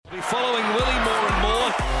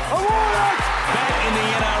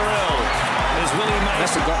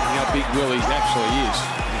just forgotten how big Willie actually is.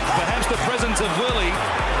 Perhaps the presence of Willie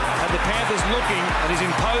and the Panthers looking at his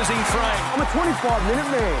imposing frame. I'm a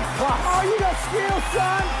 25-minute man. Oh, you got skill,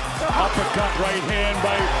 son. Uppercut right hand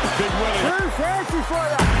by Big Willie. Too fancy for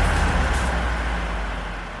you.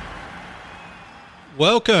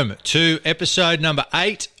 Welcome to episode number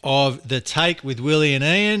 8 of The Take with Willie and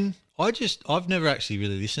Ian. I've never actually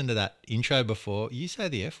really listened to that intro before. You say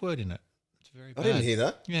the F word in it. It's very bad. I didn't hear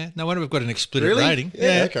that. Yeah, no wonder we've got an explicit Really? rating.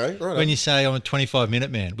 Yeah, okay, right. When you say I'm a 25-minute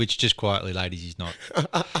man, which just quietly, ladies, he's not.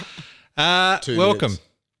 2 welcome minutes.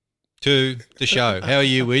 to the show. How are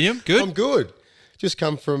you, William? Good? I'm good. Just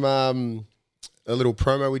come from a little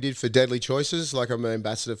promo we did for Deadly Choices. Like, I'm an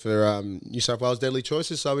ambassador for New South Wales Deadly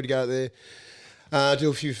Choices, so we'd go out there, do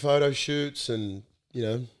a few photo shoots and, you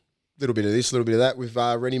know, a little bit of this, a little bit of that with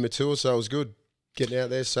Rennie Matua, so it was good getting out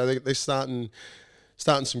there. So they're starting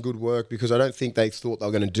some good work because I don't think they thought they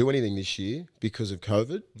were going to do anything this year because of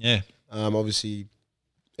COVID. Yeah. Obviously,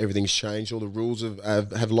 everything's changed. All the rules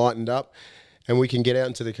have lightened up and we can get out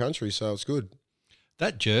into the country, so it's good.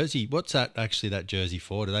 That jersey, what's that jersey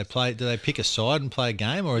for? Do they pick a side and play a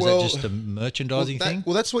game, or is Well, that just a merchandising thing?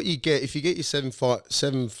 Well, that's what you get. If you get your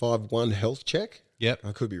 751 health check, Yep.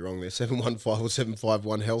 I could be wrong there, 715 or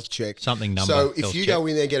 751 health check. Something number. So if health you check. go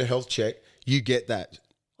in there and get a health check, you get that.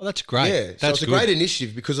 Oh, that's great. Yeah, so That's it's a good. great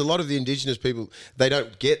initiative because a lot of the Indigenous people, they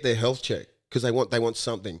don't get their health check because they want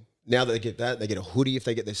something. Now that they get that, they get a hoodie if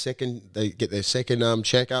they get their second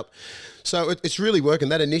checkup. So it's really working,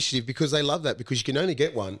 that initiative, because they love that, because you can only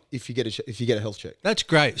get one if you get a health check. That's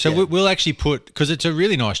great. So Yeah. we'll actually put, because it's a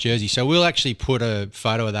really nice jersey, so we'll actually put a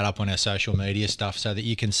photo of that up on our social media stuff so that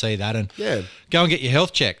you can see that and Yeah. go and get your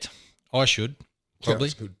health checked. I should, probably.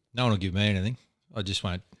 Sounds good. No one will give me anything. I just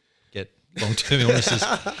won't get long-term illnesses.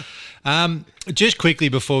 Just quickly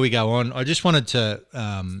before we go on, I just wanted to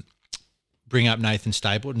bring up Nathan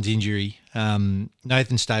Stapleton's injury.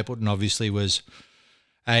 Nathan Stapleton obviously was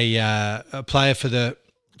a player for the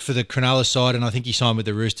Cronulla side, and I think he signed with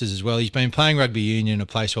the Roosters as well. He's been playing rugby union in a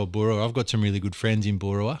place called Boorowa. I've got some really good friends in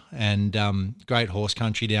Boorowa, and great horse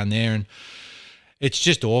country down there, and it's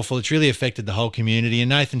just awful. It's really affected the whole community. And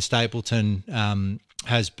Nathan Stapleton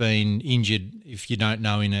has been injured, if you don't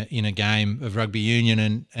know, in a game of rugby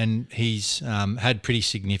union, and he's had pretty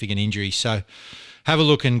significant injuries. So have a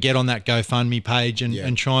look and get on that GoFundMe page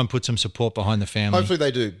and try and put some support behind the family. Hopefully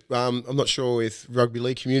they do. I'm not sure if rugby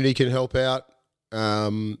league community can help out.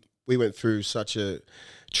 We went through such a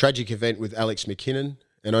tragic event with Alex McKinnon,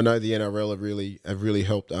 and I know the NRL have really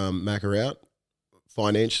helped Macca out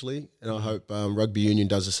financially, and I hope rugby union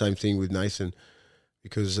does the same thing with Nathan,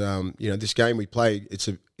 because this game we play,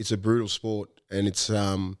 it's a brutal sport, and it's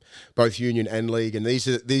both union and league, and these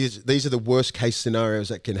are the worst case scenarios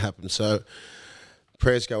that can happen. So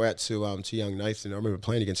prayers go out to young Nathan. I remember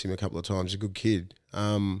playing against him a couple of times. A good kid.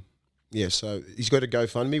 So he's got a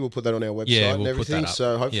GoFundMe. We'll put that on our website and we'll put that everything. up.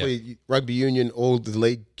 So hopefully rugby union, all the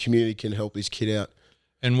league community can help this kid out.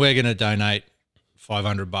 And we're going to donate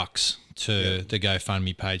 $500 to the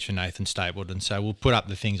GoFundMe page for Nathan Stapleton. So we'll put up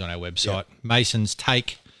the things on our website,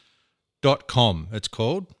 masonstake.com it's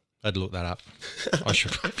called. I'd look that up. I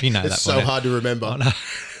should probably know that. It's so by now. hard to remember. I know.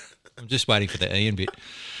 I'm just waiting for the Ian bit.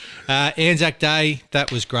 Anzac Day,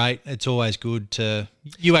 that was great. It's always good to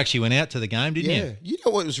 – you actually went out to the game, didn't you? You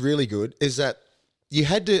know what was really good is that you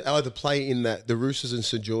had to either play in the Roosters and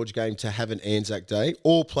St George game to have an Anzac Day,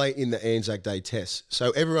 or play in the Anzac Day test.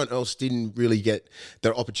 So everyone else didn't really get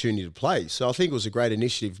the opportunity to play. So I think it was a great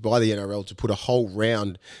initiative by the NRL to put a whole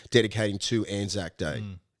round dedicating to Anzac Day.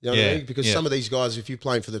 You know what I mean? Because some of these guys, if you're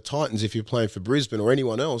playing for the Titans, if you're playing for Brisbane or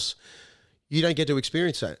anyone else, you don't get to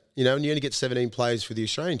experience that, and you only get 17 players for the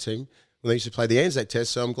Australian team when they used to play the Anzac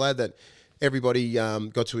test. So I'm glad that everybody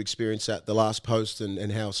got to experience that, the last post,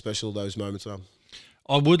 and how special those moments are.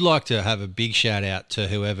 I would like to have a big shout out to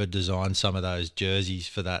whoever designed some of those jerseys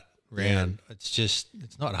for that round. Yeah. It's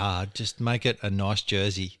not hard. Just make it a nice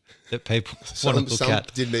jersey that people want to look some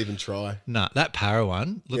at. Didn't even try. No, that para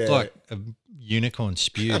one looked like a unicorn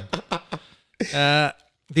spewed. The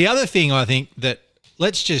other thing I think that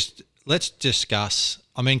let's discuss.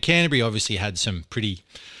 I mean, Canterbury obviously had some pretty,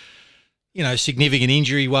 significant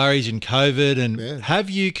injury worries and COVID. And have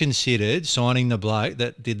you considered signing the bloke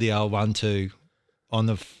that did the L1-2 on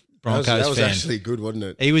the Broncos That was fan? actually good, wasn't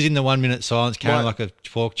it? He was in the 1 minute silence carrying like a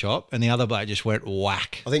pork chop, and the other bloke just went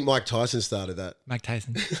whack. I think Mike Tyson started that. Mike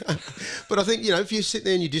Tyson. But I think, if you sit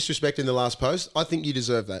there and you disrespect in the last post, I think you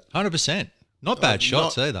deserve that. 100%. Not bad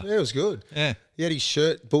shots either. Yeah, it was good. Yeah. He had his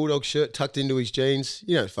shirt, Bulldog shirt, tucked into his jeans.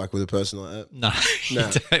 You don't fuck with a person like that. No. No.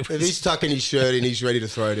 If he's tucking his shirt in, he's ready to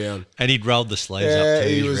throw down. And he'd rolled the sleeves up too.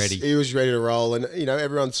 He was ready. He was ready to roll. And,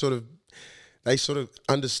 everyone they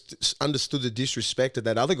understood the disrespect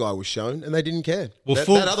that other guy was shown, and they didn't care. Well,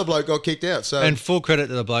 that other bloke got kicked out. So and full credit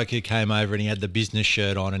to the bloke who came over and he had the business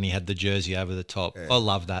shirt on and he had the jersey over the top. I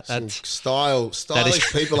love that. That's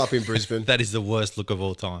stylish people up in Brisbane. That is the worst look of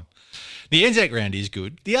all time. The Anzac ground is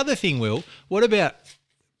good. The other thing, Will, what about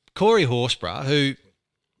Corey Horsburgh, who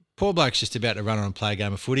poor bloke's just about to run on and play a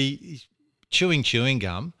game of footy. He's chewing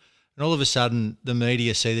gum. And all of a sudden, the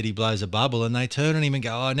media see that he blows a bubble and they turn on him and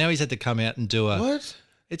go, oh, now he's had to come out and do a... What?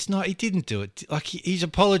 It's not, he didn't do it. Like, he's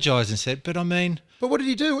apologised and said, but I mean... But what did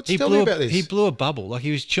he do? Tell me about this. He blew a bubble. Like,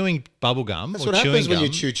 he was chewing bubble gum. That's or what chewing happens gum, when you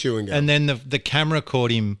chew chewing gum. And then the camera caught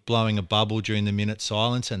him blowing a bubble during the minute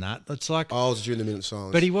silence and that. It's like... Oh, it was during the minute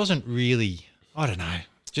silence. But he wasn't really... I don't know.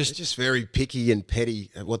 They're just very picky and petty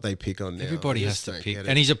at what they pick on now. Everybody has to pick.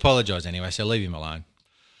 And he's apologised anyway, so leave him alone.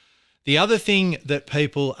 The other thing that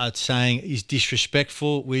people are saying is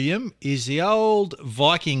disrespectful, William, is the old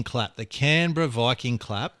Viking clap, the Canberra Viking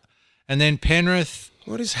clap. And then Penrith...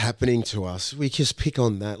 What is happening to us? We just pick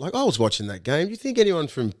on that. Like, I was watching that game. Do you think anyone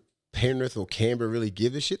from Penrith or Canberra really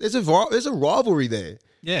give a shit? There's a rivalry there.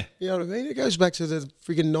 Yeah. You know what I mean? It goes back to the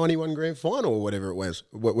freaking 91 grand final or whatever it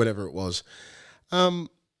was.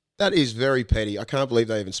 That is very petty. I can't believe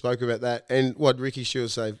they even spoke about that. And what Ricky Stewart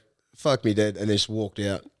say, fuck me dead, and just walked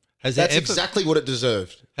out. That's exactly what it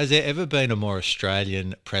deserved. Has there ever been a more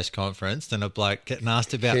Australian press conference than a bloke getting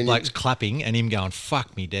asked about blokes clapping and him going,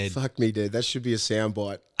 fuck me dead? Fuck me dead. That should be a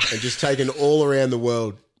soundbite and just taken all around the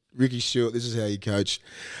world. Ricky Stewart, this is how you coach.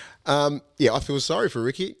 I feel sorry for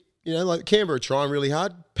Ricky. Like Canberra are trying really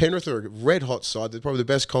hard. Penrith are a red-hot side. They're probably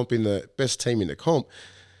the best team in the comp.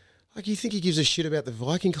 Like, you think he gives a shit about the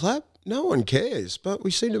Viking clap? No one cares. But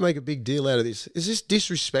we seem to make a big deal out of this. Is this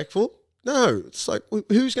disrespectful? No. It's like,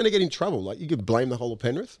 who's going to get in trouble? Like, you could blame the whole of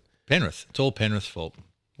Penrith? Penrith. It's all Penrith's fault.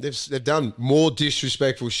 They've done more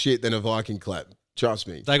disrespectful shit than a Viking clap. Trust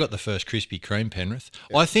me. They got the first Krispy Kreme, Penrith.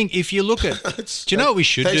 Yeah. I think if you look at... do you know what we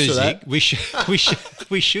should do, Zig? We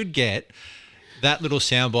should get... that little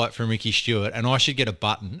soundbite from Ricky Stewart, and I should get a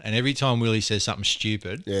button. And every time Willie says something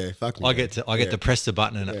stupid, I get to press the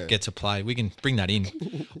button and it gets a play. We can bring that in.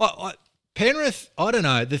 Penrith, I don't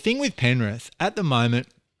know. The thing with Penrith at the moment,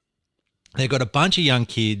 they've got a bunch of young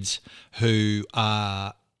kids who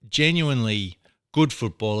are genuinely good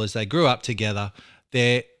footballers. They grew up together.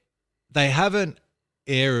 They have an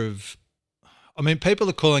air of, people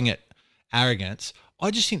are calling it arrogance. I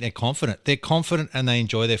just think they're confident. They're confident and they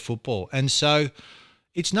enjoy their football. And so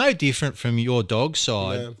it's no different from your dog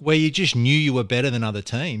side where you just knew you were better than other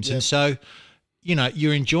teams. Yeah. And so,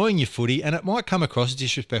 you're enjoying your footy and it might come across as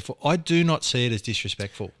disrespectful. I do not see it as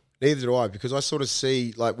disrespectful. Neither do I, because I sort of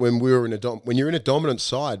see, like, when you're in a dominant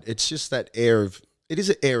side, it's just that air of, it is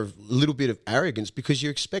an air of a little bit of arrogance because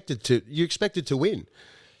you're expected to win.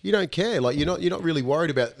 You don't care. Like, you're not really worried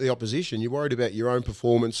about the opposition. You're worried about your own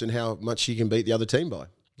performance and how much you can beat the other team by.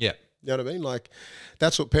 Yeah. You know what I mean? Like,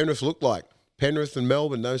 that's what Penrith looked like. Penrith and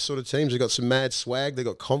Melbourne, those sort of teams, they've got some mad swag. They've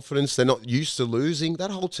got confidence. They're not used to losing. That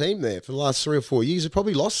whole team there for the last 3 or 4 years have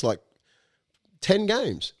probably lost like 10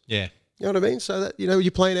 games. Yeah. You know what I mean? So that,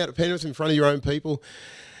 you're playing out at Penrith in front of your own people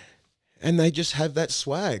and they just have that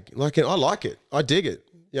swag. Like, I like it. I dig it.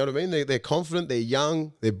 You know what I mean? They're confident. They're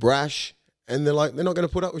young. They're brash. And they're not going to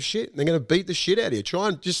put up with shit. They're going to beat the shit out of you. Try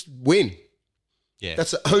and just win. Yeah.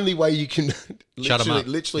 That's the only way you can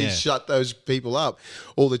literally shut those people up,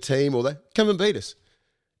 or the team, or come and beat us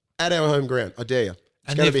at our home ground. I dare you.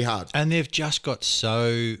 It's going to be hard. And they've just got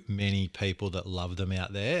so many people that love them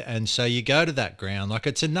out there. And so you go to that ground, like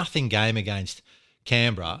it's a nothing game against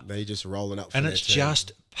Canberra. They're just rolling up for and their it's team.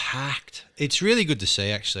 Just packed. It's really good to see,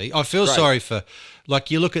 actually. I feel sorry for,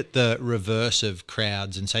 like, you look at the reverse of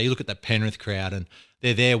crowds and say you look at the Penrith crowd and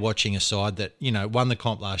they're there watching a side that, won the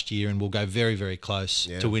comp last year and will go very, very close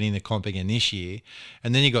to winning the comp again this year.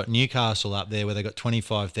 And then you got Newcastle up there where they got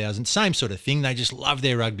 25,000. Same sort of thing. They just love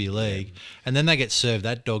their rugby league. Yeah. And then they get served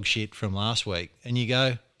that dog shit from last week. And you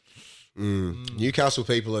go... Newcastle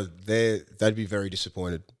people are there. They'd be very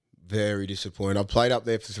disappointed. Very disappointed. I've played up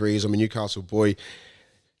there for 3 years. I'm a Newcastle boy.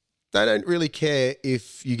 They don't really care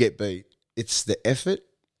if you get beat. It's the effort.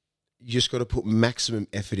 You just got to put maximum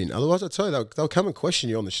effort in. Otherwise, I tell you, they'll come and question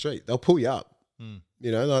you on the street. They'll pull you up.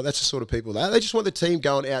 That's the sort of people they just want the team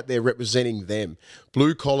going out there representing them.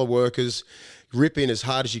 Blue collar workers, rip in as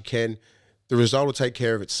hard as you can. The result will take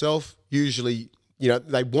care of itself. Usually,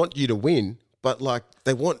 they want you to win, but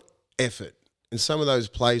they want effort. And some of those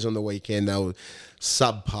plays on the weekend, they were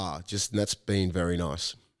subpar. And that's been very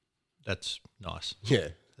nice. That's nice. Yeah,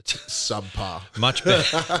 subpar. Much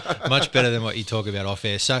better than what you talk about off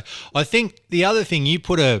air. So I think the other thing, you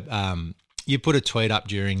put a tweet up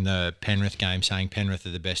during the Penrith game saying Penrith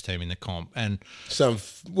are the best team in the comp, and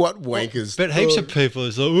What wankers? but heaps of people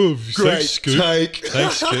is like, oh, Great thanks, Scoop. take.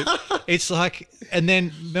 Thanks, Scoop. It's like, and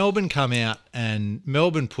then Melbourne come out and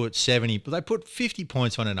Melbourne put 70, but they put 50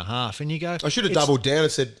 points on and a half, and you go, I should have doubled down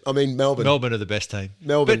and said, Melbourne. Melbourne are the best team.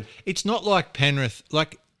 Melbourne. But it's not like Penrith,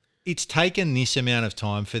 like it's taken this amount of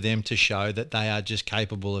time for them to show that they are just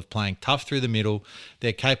capable of playing tough through the middle.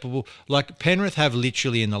 They're capable. Like Penrith have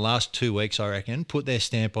literally in the last 2 weeks, I reckon, put their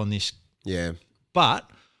stamp on this. Yeah. But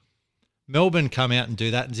Melbourne come out and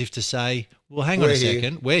do that as if to say, well, hang on a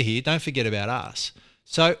second, we're here. Don't forget about us.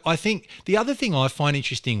 So I think the other thing I find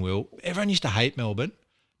interesting, Will, everyone used to hate Melbourne.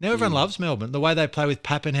 Now everyone loves Melbourne. The way they play with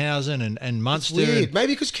Pappenhausen and Munster. It's weird.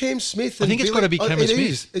 Maybe because Cam Smith. I think it's got to be Cameron Smith.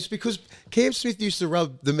 Is. It's because Cam Smith used to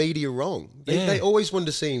rub the media wrong. They always wanted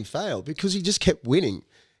to see him fail because he just kept winning.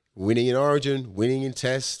 Winning in Origin, winning in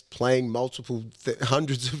Tests, playing multiple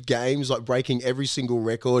hundreds of games, like breaking every single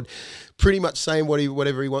record, pretty much saying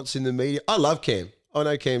whatever he wants in the media. I love Cam. I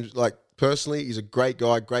know Cam, like, personally, he's a great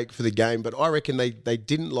guy, great for the game, but I reckon they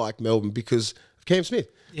didn't like Melbourne because of Cam Smith.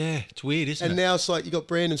 Yeah, it's weird, isn't it? And now it's like you got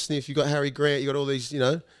Brandon Smith, you got Harry Grant, you got all these,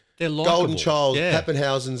 they're likeable. Golden Child, yeah.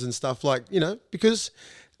 Pappenhausens and stuff like, because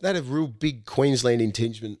they had a real big Queensland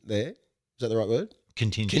intingement there. Is that the right word?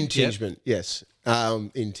 Contingent, yes.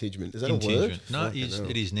 Intingement. Is that a word? No,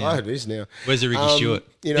 it is now. Oh, it is now. Where's the Ricky Stewart?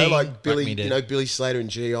 Like Billy Slater and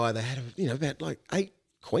GI, they had, about like 8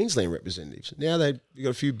 Queensland representatives. Now you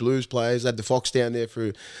got a few Blues players. They had the Fox down there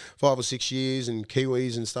for 5 or 6 years and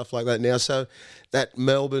Kiwis and stuff like that now. So that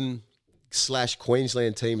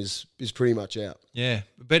Melbourne/Queensland team is pretty much out. Yeah,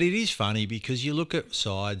 but it is funny because you look at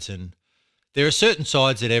sides and there are certain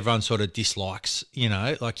sides that everyone sort of dislikes,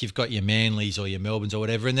 like you've got your Manleys or your Melbournes or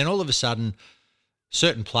whatever, and then all of a sudden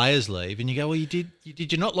certain players leave and you go, well, did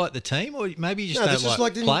you not like the team, or maybe you just don't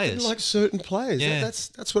like players? Didn't like certain players. Yeah.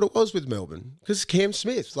 That's what it was with Melbourne. Because Cam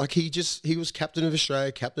Smith, like he was captain of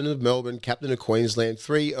Australia, captain of Melbourne, captain of Queensland,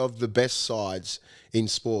 3 of the best sides in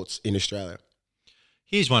sports in Australia.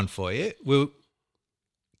 Here's one for you.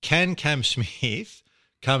 Can Cam Smith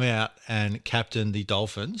come out and captain the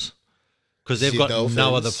Dolphins? Because they've got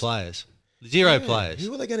no other players. 0 players.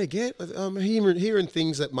 Who are they going to get? I'm hearing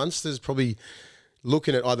things that Munster's probably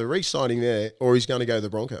looking at either re-signing there or he's going to go to the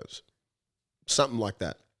Broncos. Something like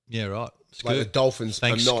that. Yeah, right. Like the Dolphins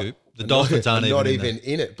Thanks, are not. Scoop. The Dolphins aren't even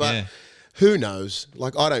in it. But who knows?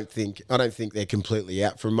 Like I don't think they're completely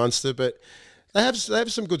out from Munster, but they have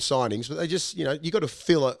some good signings. But they just you got to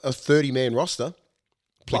fill a 30-man roster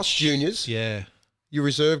plus juniors. Yeah. Your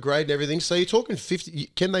reserve grade and everything. So you're talking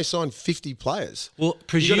 50. Can they sign 50 players? Well,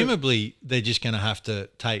 presumably they're just going to have to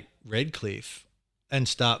take Redcliffe and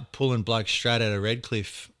start pulling blokes straight out of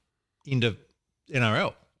Redcliffe into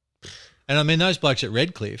NRL. And I mean, those blokes at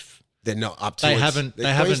Redcliffe, they're not up to they it. haven't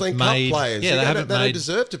They're made Queensland Cup players. Yeah, they don't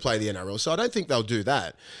deserve to play the NRL. So I don't think they'll do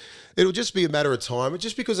that. It'll just be a matter of time.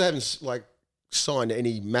 Just because they haven't signed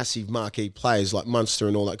any massive marquee players like Munster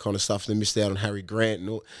and all that kind of stuff, they missed out on Harry Grant and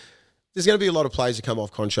all. There's going to be a lot of players that come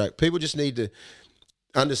off contract. People just need to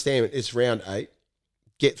understand it's round 8,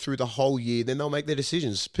 get through the whole year, then they'll make their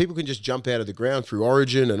decisions. People can just jump out of the ground through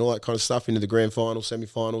Origin and all that kind of stuff into the grand final,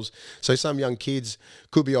 semi-finals. So some young kids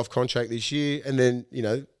could be off contract this year and then,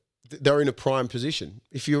 they're in a prime position.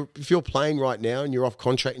 If you're playing right now and you're off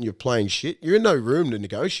contract and you're playing shit, you're in no room to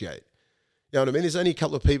negotiate. You know what I mean? There's only a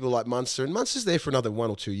couple of people like Munster, and Munster's there for another 1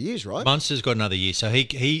 or 2 years, right? Munster's got another year, so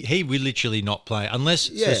he will literally not play unless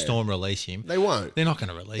the Storm release him. They won't. They're not going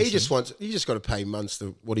to release him. You just got to pay Munster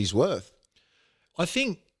what he's worth. I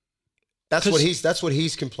think that's what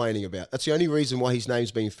he's complaining about. That's the only reason why his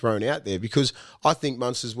name's been thrown out there, because I think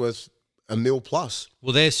Munster's worth $1 million plus.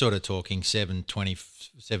 Well, they're sort of talking 720,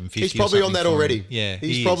 750. He's probably on that already. Yeah,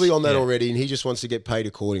 he's probably on that already, and he just wants to get paid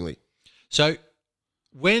accordingly. So,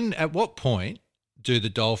 at what point do the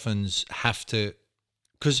Dolphins have to?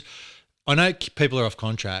 Because I know people are off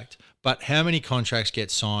contract, but how many contracts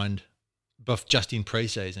get signed just in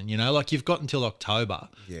preseason? Like you've got until October.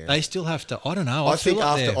 Yeah. They still have to. I don't know. I think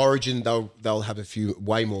like after Origin, they'll have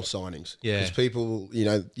way more signings. Yeah, because people,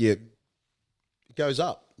 it goes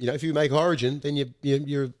up. If you make Origin, then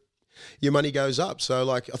your money goes up. So,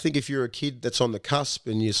 I think if you're a kid that's on the cusp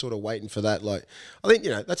and you're sort of waiting for that, I think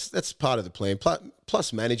that's part of the plan.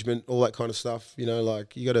 Plus management, all that kind of stuff. You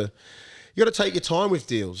got to take your time with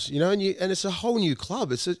deals. And it's a whole new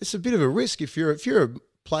club. It's a bit of a risk if you're a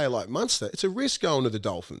player like Munster, it's a risk going to the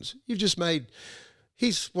Dolphins. You've just made...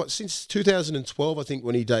 since 2012, I think,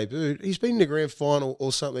 when he debuted, he's been in the grand final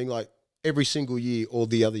or something like every single year or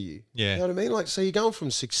the other year. Yeah. You know what I mean? Like, so you're going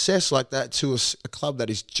from success like that to a club that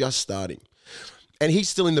is just starting. And he's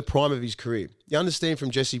still in the prime of his career. You understand,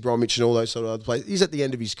 from Jesse Bromwich and all those sort of other players, he's at the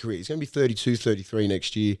end of his career. He's going to be 32, 33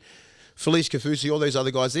 next year. Felice Kafusi, all those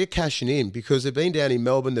other guys, they're cashing in because they've been down in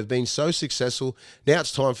Melbourne. They've been so successful. Now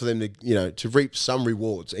it's time for them to reap some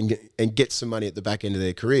rewards and get some money at the back end of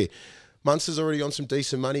their career. Munster's already on some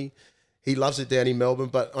decent money. He loves it down in Melbourne,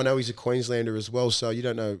 but I know he's a Queenslander as well, so you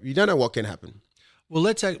don't know what can happen. Well,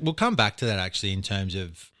 we'll come back to that actually in terms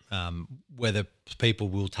of whether people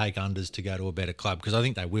will take unders to go to a better club, because I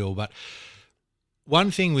think they will. But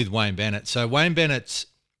one thing with Wayne Bennett, so Wayne Bennett's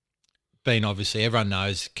been, obviously, everyone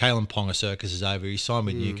knows Kalen Ponga circus is over. He signed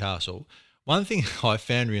with Newcastle. One thing I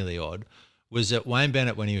found really odd was that Wayne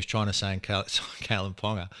Bennett, when he was trying to sign Kalen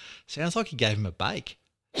Ponga, sounds like he gave him a bake.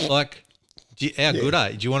 Like, how good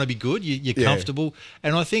are you? Do you want to be good? You're comfortable.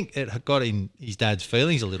 And I think it got in his dad's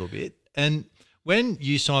feelings a little bit. And when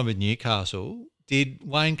you signed with Newcastle, did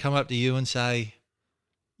Wayne come up to you and say,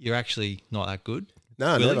 you're actually not that good?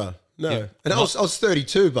 No, Willie? never. No. Yeah. And I was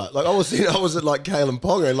 32, but like I was at like Kalen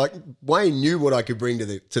Ponga, and like Wayne knew what I could bring to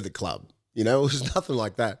the club. You know, it was nothing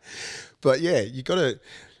like that. But yeah, you got to.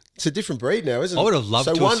 It's a different breed now, isn't it? I would have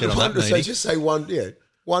loved to have said on that meeting. So just say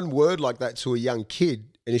one word like that to a young kid,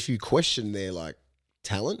 and if you question their like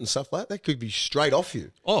talent and stuff like that could be straight off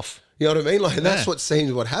you. Off. You know what I mean? Like that's what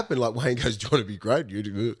seems what happened. Like Wayne goes, "Do you want to be great?"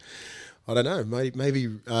 I don't know. Maybe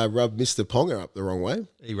rub Mr. Ponga up the wrong way.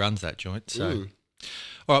 He runs that joint. So,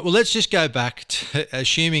 all right. Well, let's just go back to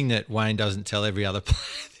assuming that Wayne doesn't tell every other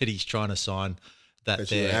player that he's trying to sign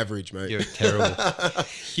that you're average, mate. You're terrible.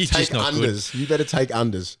 He's just not unders. Good. You better take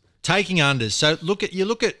unders. Taking unders. So look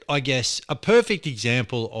at I guess a perfect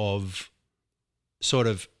example of sort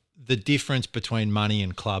of the difference between money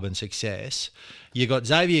and club and success. You got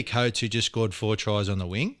Xavier Coates, who just scored 4 tries on the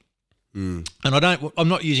wing. And I'm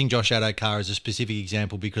not using Josh Adokar as a specific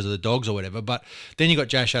example because of the Dogs or whatever, but then you got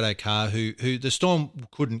Josh Adokar who the Storm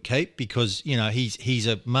couldn't keep because, you know, he's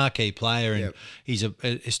a marquee player and he's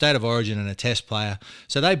a state of origin and a test player.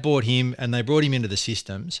 So they bought him and they brought him into the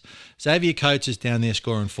systems. Xavier Coates is down there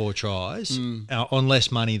scoring 4 tries on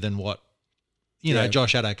less money than what, you know,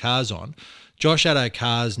 Josh Adokar's on. Josh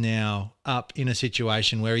Adokar's now up in a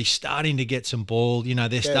situation where he's starting to get some ball. You know,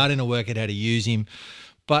 they're starting to work out how to use him.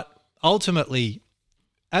 But ultimately,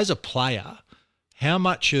 as a player, how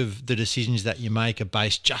much of the decisions that you make are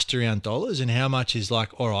based just around dollars and how much is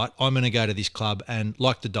like, all right, I'm going to go to this club and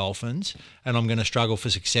like the Dolphins and I'm going to struggle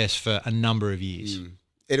for success for a number of years?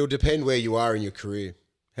 It'll depend where you are in your career.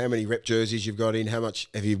 How many rep jerseys you've got in, how much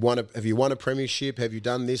have you won a premiership, have you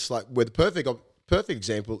done this? Like, where the perfect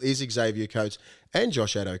example is Xavier Coates and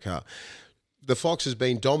Josh Adokar. The Fox has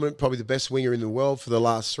been dominant, probably the best winger in the world for the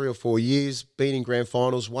last 3 or 4 years, been in grand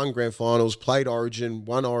finals, won grand finals, played Origin,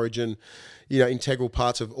 won Origin, you know, integral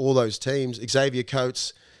parts of all those teams. Xavier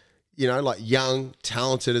Coates, you know, like young,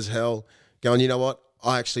 talented as hell, going, you know what,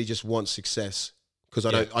 I actually just want success because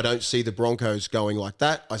I don't see the Broncos going like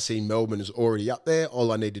that. I see Melbourne is already up there.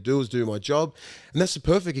 All I need to do is do my job. And that's a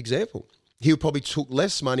perfect example. He probably took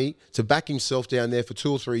less money to back himself down there for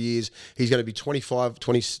 2 or 3 years. He's going to be 25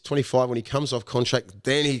 when he comes off contract.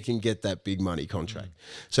 Then he can get that big money contract.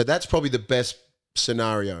 So that's probably the best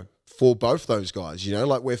scenario for both those guys, you know,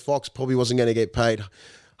 like where Fox probably wasn't going to get paid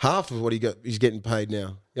half of what he's getting paid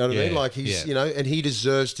now. You know what I mean? Like he's, you know, and he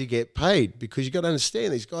deserves to get paid because you got to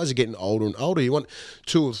understand these guys are getting older and older. You want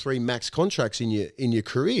 2 or 3 max contracts in your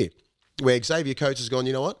career. Where Xavier Coates has gone,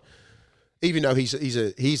 you know what? Even though he's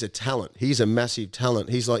a talent, he's a massive talent.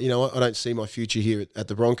 He's like, you know what? I don't see my future here at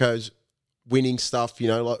the Broncos, winning stuff. You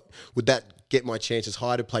know, like would that get my chances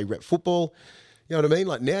higher to play rep football? You know what I mean?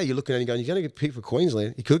 Like now you're looking at him going, you're going to get picked for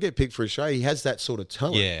Queensland. He could get picked for Australia. He has that sort of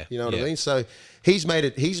talent. Yeah, you know what I mean? So he's made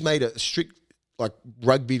a strict like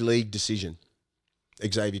rugby league decision.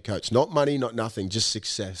 Xavier Coates, not money, not nothing, just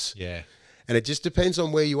success. Yeah. And it just depends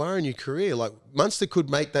on where you are in your career. Like Munster could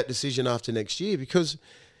make that decision after next year because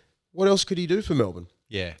what else could he do for Melbourne?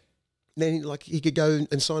 Yeah. Then like he could go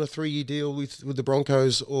and sign a 3-year deal with the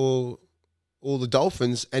Broncos or the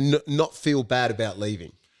Dolphins and not feel bad about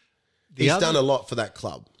leaving. He's done a lot for that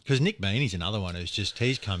club. Because Nick Meaney's another one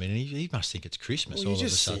he's come in and he must think it's Christmas all of a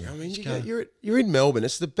sudden. I mean, you're in Melbourne.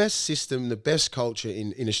 It's the best system, the best culture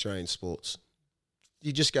in Australian sports.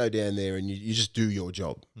 You just go down there and you just do your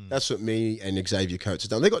job. That's what me and Xavier Coates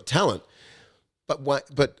have done. They've got talent,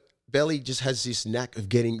 but Belly just has this knack of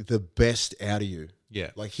getting the best out of you.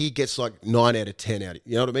 Yeah. Like he gets like 9 out of 10 out of,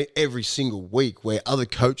 you know what I mean? Every single week, where other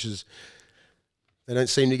coaches, they don't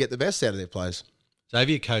seem to get the best out of their players.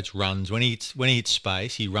 Xavier Coates runs when he hits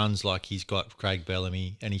space. He runs like he's got Craig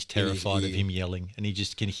Bellamy, and he's terrified of him yelling, and he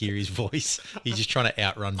just can hear his voice. He's just trying to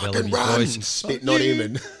outrun Bellamy's voice. Spitting on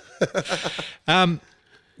him. And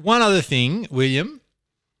one other thing, William,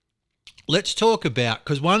 let's talk about,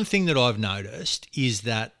 because one thing that I've noticed is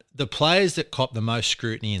that the players that cop the most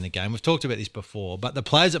scrutiny in the game, we've talked about this before, but the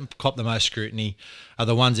players that cop the most scrutiny are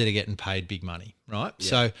the ones that are getting paid big money, right? Yeah.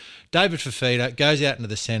 So David Fifita goes out into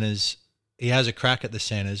the centres. He has a crack at the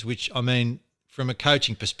centres, which, I mean, from a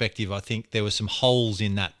coaching perspective, I think there were some holes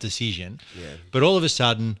in that decision. Yeah. But all of a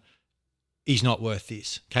sudden, he's not worth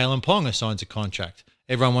this. Kalen Ponga signs a contract.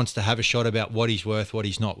 Everyone wants to have a shot about what he's worth, what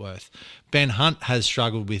he's not worth. Ben Hunt has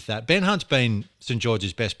struggled with that. Ben Hunt's been St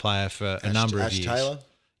George's best player for a number of years. Taylor.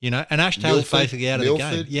 You know, and Ash Taylor's basically out of the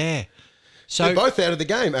game. Yeah. So they're both out of the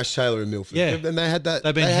game, Ash Taylor and Milford. Yeah. And they had that,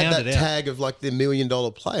 They've been hounded out. Tag of like the $1 million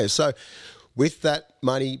players. So with that,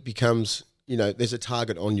 money becomes, you know, there's a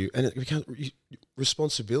target on you, and it becomes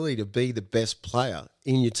responsibility to be the best player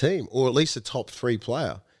in your team, or at least a top 3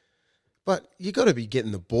 player. But you got to be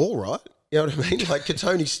getting the ball right. You know what I mean? Like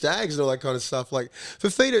Katoni Staggs and all that kind of stuff. Like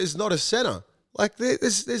Fifita is not a centre. Like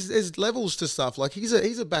there's levels to stuff. Like he's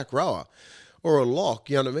a back rower or a lock.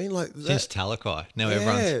 You know what I mean? Like since Talakai, now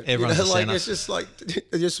everyone's you know, a like centre. it's just like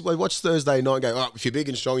I watch Thursday night and go, oh, if you're big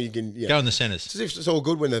and strong, you can go in the centres. It's as if it's all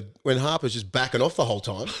good when Harper's just backing off the whole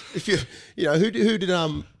time. If you know who did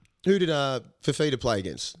Fifita play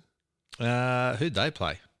against? Who'd they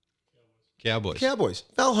play? Cowboys.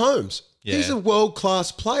 Val Holmes. Yeah. He's a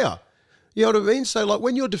world-class player. You know what I mean? So, like,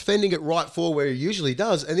 when you're defending it right forward where he usually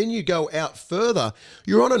does, and then you go out further,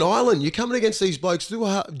 you're on an island. You're coming against these blokes who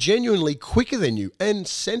are genuinely quicker than you and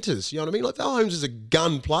centres. You know what I mean? Like, Val Holmes is a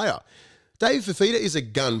gun player. Dave Fifita is a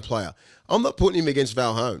gun player. I'm not putting him against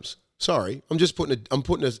Val Holmes. Sorry. I'm just putting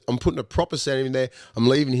a proper centre in there. I'm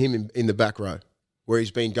leaving him in the back row where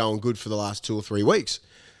he's been going good for the last 2 or 3 weeks.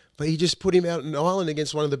 But he just put him out on an island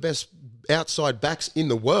against one of the best outside backs in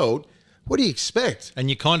the world. What do you expect?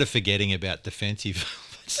 And you're kind of forgetting about defensive.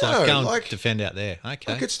 It's defend out there.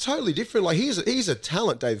 Okay. Like, it's totally different. Like, he's a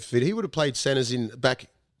talent, David Fifita. He would have played centres back,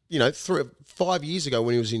 5 years ago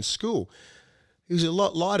when he was in school. He was a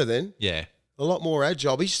lot lighter then. Yeah. A lot more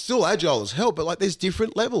agile. But he's still agile as hell, but, like, there's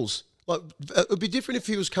different levels. Like, it would be different if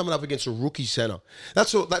he was coming up against a rookie centre.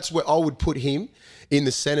 That's where I would put him in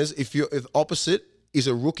the centres. If opposite is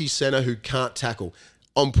a rookie centre who can't tackle,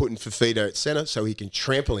 I'm putting Fifita at centre so he can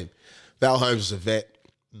trample him. Val Holmes is a vet.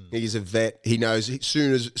 He's a vet. He knows as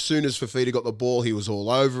soon as Fifita got the ball, he was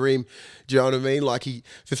all over him. Do you know what I mean? Like,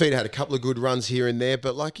 Fifita had a couple of good runs here and there,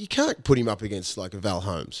 but like, you can't put him up against like a Val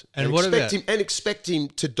Holmes and expect him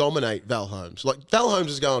to dominate Val Holmes. Like, Val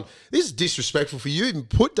Holmes is going, this is disrespectful for you. Even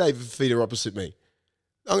put David Fifita opposite me.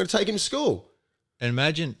 I'm going to take him to school. And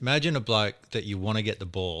imagine a bloke that you want to get the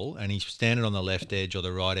ball, and he's standing on the left edge or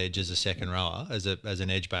the right edge as a second rower, as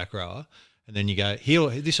an edge back rower. And then you go,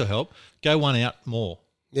 this will help. Go one out more.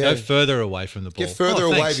 Yeah. Go further away from the ball. Get further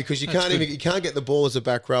away because you can't get the ball as a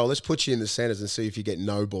back row. Let's put you in the centres and see if you get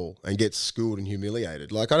no ball and get schooled and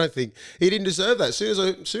humiliated. Like, I don't think he didn't deserve that. As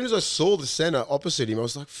soon as I saw the centre opposite him, I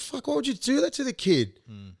was like, fuck, why would you do that to the kid?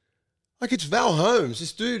 Like, it's Val Holmes.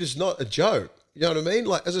 This dude is not a joke. You know what I mean?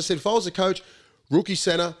 Like, as I said, if I was a coach, rookie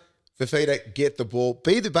centre, Fifita, get the ball.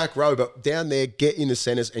 Be the back row, but down there, get in the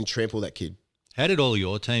centres and trample that kid. How did all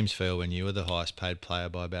your teams feel when you were the highest paid player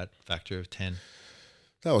by about a factor of 10?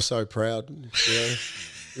 They were so proud. Yeah,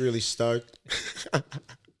 really stoked.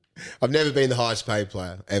 I've never been the highest paid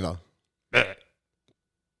player, ever.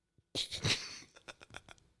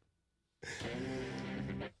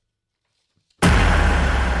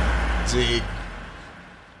 Zig.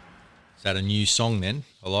 Is that a new song then?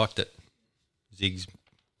 I liked it. Zig's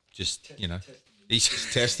just,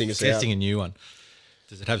 he's testing us testing out. A new one.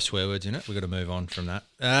 Does it have swear words in it? We've got to move on from that.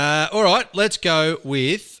 All right, let's go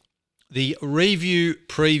with the review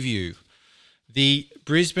preview. The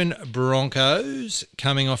Brisbane Broncos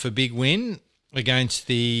coming off a big win against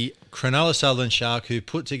the Cronulla Sutherland Shark, who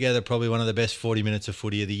put together probably one of the best 40 minutes of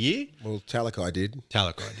footy of the year. Well, Talakai did.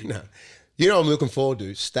 No. You know what I'm looking forward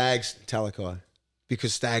to? Stags Talakai.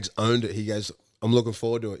 Because Stags owned it. He goes, I'm looking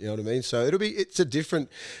forward to it. You know what I mean? So it's a different,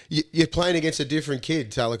 you're playing against a different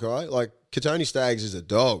kid, Talakai. Like, Katoni Staggs is a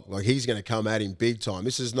dog. Like, he's going to come at him big time.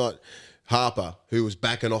 This is not Harper, who was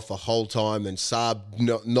backing off the whole time, and Saab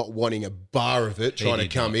not wanting a bar of it, trying to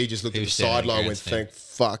come. He just looked at the sideline and went, thank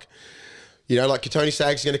fuck. Like, Katoni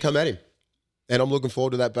Staggs is going to come at him. And I'm looking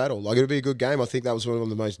forward to that battle. Like, it'll be a good game. I think that was one of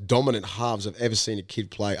the most dominant halves I've ever seen a kid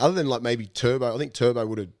play. Other than, like, maybe Turbo. I think Turbo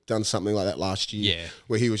would have done something like that last year. Yeah.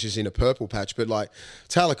 Where he was just in a purple patch. But, like,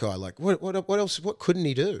 Talakai, like, what else? What couldn't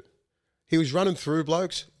he do? He was running through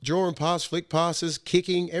blokes, drawing past, flick passes,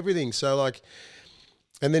 kicking, everything. So, like,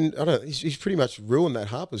 and then, I don't know, he's pretty much ruined that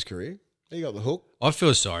Harper's career. He got the hook. I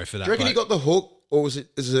feel sorry for that. Do you reckon he bloke. got the hook, or was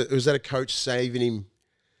that a coach saving him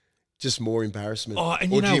just more embarrassment? Oh,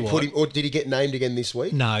 and or you did know he what? or did he get named again this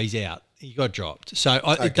week? No, he's out. He got dropped. So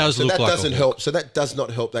Okay, it does so look that like doesn't a help. hook. So that does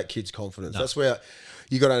not help that kid's confidence. No. That's where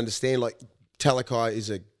you got to understand. Like, Talakai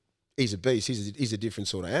he's a beast. He's a different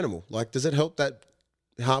sort of animal. Like, does it help that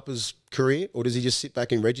Harper's career, or does he just sit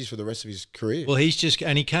back in Reggie's for the rest of his career? Well, he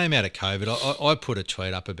came out of COVID. I put a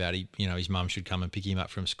tweet up about his mum should come and pick him up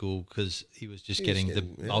from school because he was just the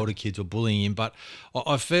older kids were bullying him. But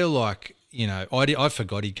I feel like, I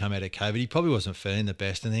forgot he'd come out of COVID. He probably wasn't feeling the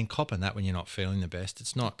best, and then copping that when you're not feeling the best,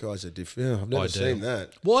 it's not. Guys are different. Yeah, I've never ideal. seen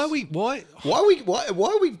that. Why are we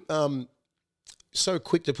so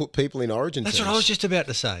quick to put people in Origin That's teams? what I was just about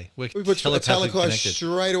to say. We're We put telepathically Talakai connected.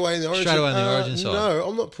 straight away in the Origin. Straight away in the Origin side. No,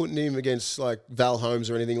 I'm not putting him against like Val Holmes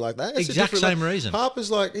or anything like that. It's a Exact different- same reason.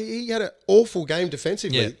 Harper's like, he had an awful game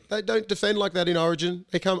defensively. Yeah. They don't defend like that in Origin.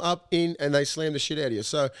 They come up in and they slam the shit out of you.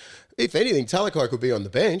 So, if anything, Talakai could be on the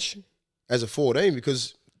bench as a 14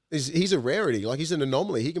 because he's a rarity. Like, he's an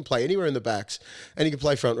anomaly. He can play anywhere in the backs and he can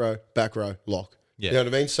play front row, back row, lock. Yeah. You know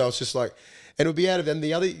what I mean? So it's just like, and it'll be out of them.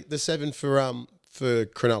 The 7 for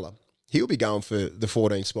Cronulla. He'll be going for the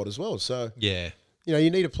 14 spot as well. So, Yeah. you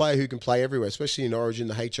need a player who can play everywhere, especially in Origin,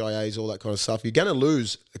 the HIAs, all that kind of stuff. You're going to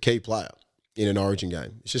lose a key player in an Origin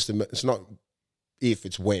game. It's just it's not if,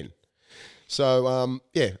 it's when. So,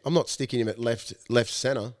 I'm not sticking him at left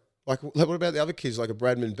centre. Like, what about the other kids, like a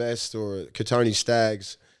Bradman Best or a Katoni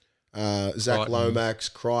Staggs, Zach Crichton. Lomax,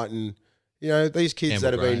 Crichton? These kids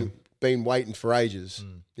Campbell that have been waiting for ages.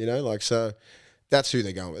 So that's who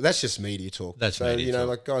they're going with. That's just media talk. That's so, media talk.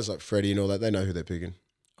 like guys like Freddie and all that, they know who they're picking.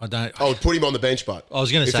 I would put him on the bench, but I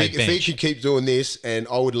was going to say if he bench. can keep doing this, and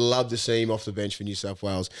I would love to see him off the bench for New South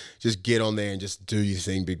Wales. Just get on there and just do your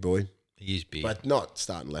thing, big boy. He is big. But not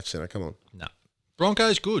starting left centre. Come on. No.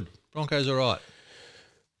 Broncos good. Broncos all right.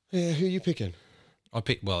 Yeah, who are you picking?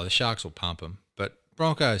 The Sharks will pump them, but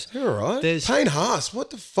Broncos. They're all right. There's- Payne Haas, what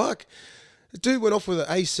the fuck? The dude went off with an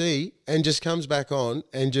AC and just comes back on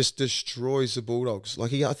and just destroys the Bulldogs.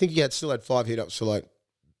 Like, I think he still had 5 hit-ups for like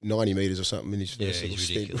 90 metres or something in his first he's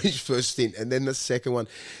stint. ridiculous. His first stint. And then the second one,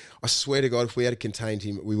 I swear to God, if we had contained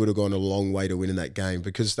him, we would have gone a long way to winning that game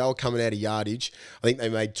because they were coming out of yardage. I think they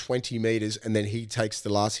made 20 metres and then he takes the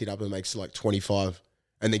last hit up and makes like 25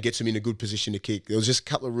 and then gets him in a good position to kick. There was just a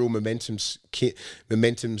couple of real momentum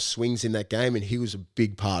swings in that game and he was a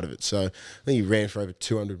big part of it. So I think he ran for over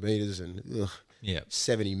 200 metres and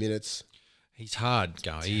 70 minutes. He's hard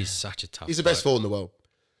going. He is such a tough He's the best bloke. forward in the world.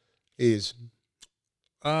 He is.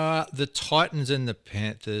 The Titans and the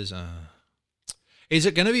Panthers. Is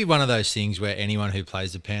it going to be one of those things where anyone who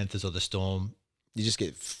plays the Panthers or the Storm? You just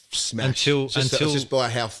get smashed. Until- it's just by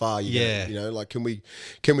how far you Yeah. go. Like, can we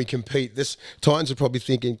compete? This Titans are probably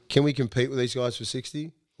thinking, can we compete with these guys for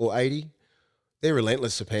 60 or 80? They're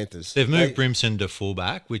relentless, the Panthers. They've moved Brimson to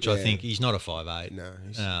fullback, which I Yeah. think he's not a 5'8". No,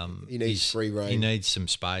 he needs he's- free reign. He needs some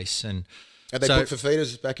space. And Have they so- put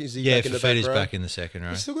Fafita's back? Is he yeah, back in the back Fafita's row? back in the second row.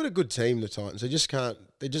 They've still got a good team, the Titans. They just can't.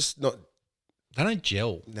 They're just not. They don't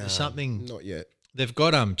gel. No, There's something. Not yet. They've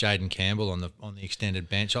got Jaden Campbell on the extended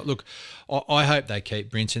bench. Look, I hope they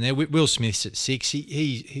keep Brinson there. Will Smith's at 6.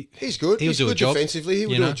 He's good. He'll He's do good a job. defensively. He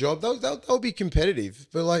will do a job. They'll be competitive.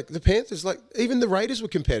 But like the Panthers, like even the Raiders were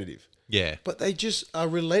competitive. Yeah. But they just are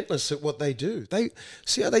relentless at what they do. They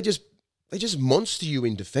see how they just monster you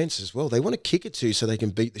in defence as well. They want to kick it to you so they can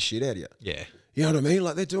beat the shit out of you. Yeah. You know what I mean?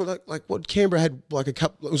 Like they're doing like what Canberra had like a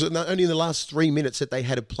couple. Was it only in the last 3 minutes that they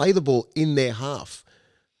had to play the ball in their half?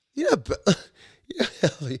 You know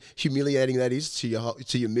how humiliating that is to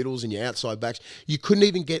your middles and your outside backs. You couldn't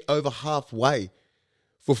even get over halfway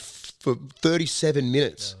for 37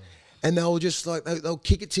 minutes. And they'll just they'll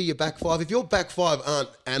kick it to your back five. If your back five aren't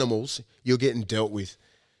animals, you're getting dealt with.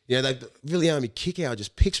 Williami Kikau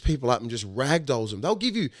just picks people up and just ragdolls them. They'll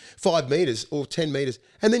give you 5 metres or 10 metres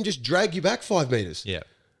and then just drag you back 5 metres. Yeah.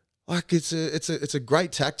 Like it's a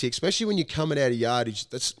great tactic, especially when you're coming out of yardage.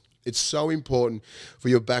 It's so important for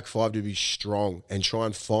your back five to be strong and try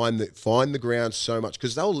and find the ground so much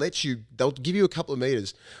because they'll give you a couple of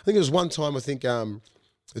metres. I think there was one time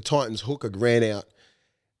the Titans hooker ran out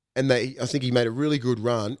and I think he made a really good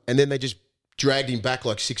run and then they just dragged him back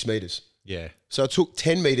like 6 metres Yeah. So it took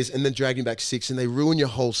 10 metres and then dragged him back 6, and they ruin your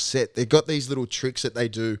whole set. They've got these little tricks that they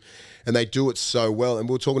do, and they do it so well. And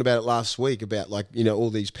we were talking about it last week about, like, you know, all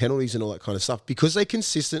these penalties and all that kind of stuff because they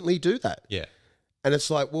consistently do that. Yeah. And it's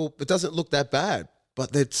like, well, it doesn't look that bad,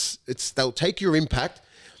 but they'll take your impact,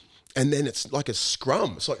 and then it's like a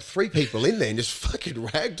scrum. It's like 3 people in there and just fucking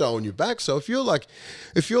ragdoll on your back. So if you're like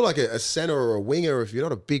a centre or a winger, or if you're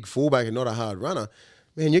not a big fullback and not a hard runner,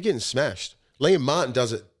 man, you're getting smashed. Liam Martin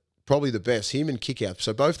does it probably the best. Him and kick out.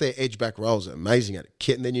 So both their edge back rolls are amazing at it.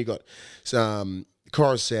 And then you got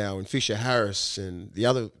Coruscant and Fisher Harris and the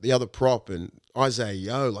other prop and Isaiah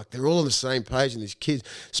Yeo. Like, they're all on the same page. And these kids,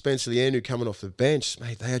 Spencer Leandrew coming off the bench,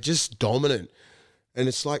 mate, they are just dominant. And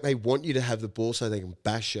it's like they want you to have the ball so they can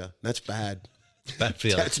bash you. That's bad. It's bad for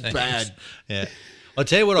That's bad. Yeah. I'll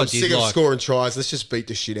tell you what I'm I did sick of like. scoring tries. Let's just beat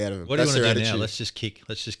the shit out of them. What do you That's want to their do now? attitude. Let's just kick.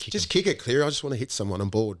 Just them. kick it clear. I just want to hit someone. I'm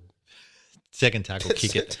bored. Second tackle,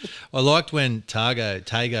 kick it. I liked when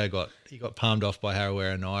Tago got palmed off by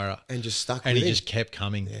Harawira Naira And just stuck and with he him. just kept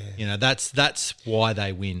coming. Yeah. You know, that's why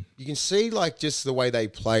they win. You can see, like, just the way they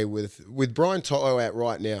play with Brian Toto out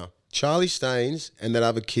right now. Charlie Staines and that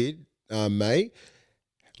other kid, May.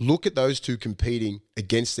 Look at those two competing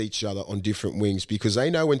against each other on different wings because they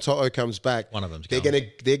know when Toto comes back, One of them's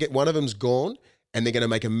one of them's gone, and they're going to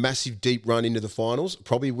make a massive deep run into the finals,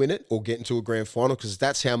 probably win it or get into a grand final because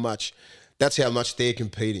that's how much they're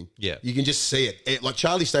competing. Yeah. You can just see it. Like,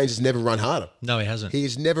 Charlie Staines has never run harder. No, he hasn't. He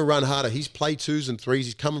has never run harder. He's played 2s and 3s.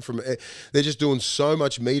 He's coming from. They're just doing so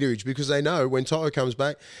much meterage because they know when Toto comes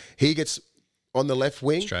back, he gets on the left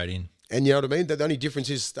wing Straight in. and you know what I mean. The only difference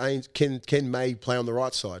is Staines can May play on the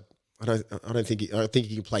right side. I think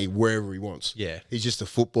he can play wherever he wants. Yeah. He's just a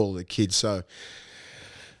footballer, kid. So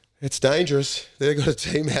it's dangerous. They've got a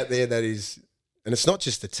team out there that is, and it's not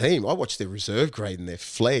just the team. I watched their reserve grade and their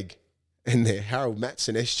flag and their Harold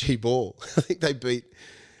Matson SG Ball. I think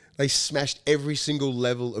they smashed every single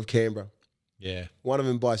level of Canberra. Yeah. One of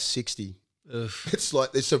them by 60. Ugh. It's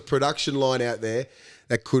like there's a production line out there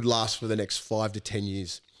that could last for the next 5 to 10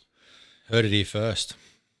 years. Heard it here first.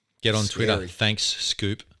 Get on Scary. Twitter. Thanks,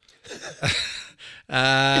 Scoop.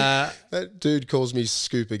 That dude calls me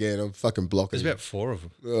Scoop again. I'm fucking blocking There's him. about 4 of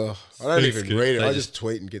them. Ugh, I don't even Scoop. read it. They I just- just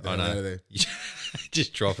tweet and get that out of there.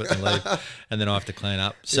 Just drop it and leave. And then I have to clean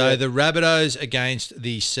up. So the Rabbitohs against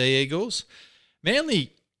the Sea Eagles.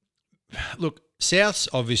 Manly, look, South's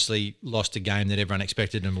obviously lost a game that everyone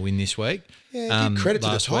expected them to win this week. Yeah, give credit to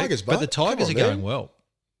the last week. Tigers, but the Come Tigers on, are going man. well.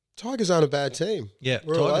 Tigers aren't a bad team. Yeah,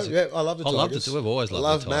 We're all Tigers over. are- Yeah, I love the I Tigers. love we've always loved I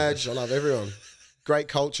love the Tigers. Madge. I love everyone. Great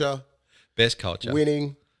culture, Best culture.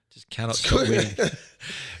 winning. Just cannot stop winning.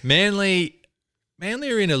 Manly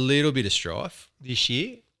are in a little bit of strife this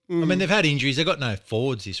year. I mean, they've had injuries. They've got no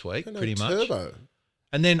forwards this week, No pretty much. Turbo.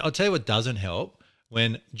 And then I'll tell you what doesn't help.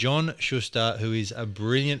 When John Schuster, who is a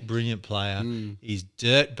brilliant, brilliant player, his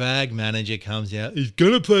dirtbag manager comes out, he's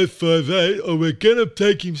going to play 5'8", or we're going to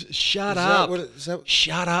take him. Shut up.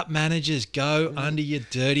 Shut up, managers. Go under your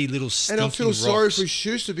dirty little stinking And I feel rocks. sorry for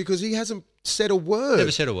Schuster because he hasn't said a word.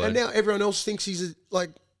 Never said a word. And now everyone else thinks he's like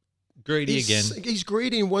Greedy again. He's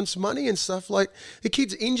greedy and wants money and stuff. Like, the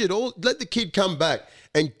kid's injured. Let the kid come back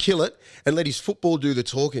and kill it and let his football do the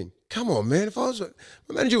talking. Come on, man. If I was my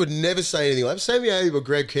manager would never say anything like that. If Sammy Abe or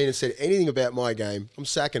Greg Keenan said anything about my game, I'm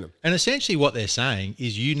sacking him. And essentially what they're saying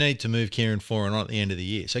is you need to move Kieran Foran on at the end of the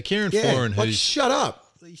year. So Kieran Yeah, Foran, like, who's shut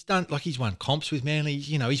up. he's done, like, he's won comps with Manly.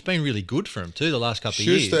 You know, he's been really good for him too the last couple of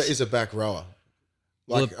Schuster years. is a back rower.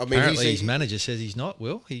 Well, Like, I mean, apparently his manager says he's not.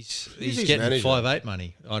 Will he's his getting manager? 5'8"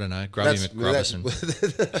 money. I don't know. Grubby McGruberson.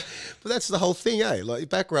 But that's the whole thing, eh? Like,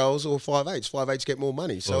 back rowers or 5'8". 5'8" get more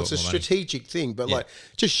money. So Well, it's a more money. strategic thing. But, Yeah. like,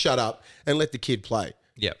 just shut up and let the kid play.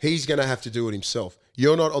 Yeah. He's going to have to do it himself.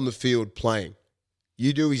 You're not on the field playing.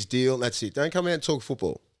 You do his deal, and that's it. Don't come out and talk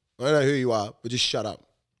football. I don't know who you are, but just shut up.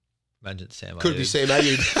 Imagine Sam. Could be Ayub. Sam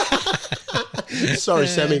Ayub. Sorry,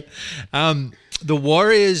 Sammy. The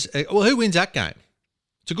Warriors. Well, who wins that game?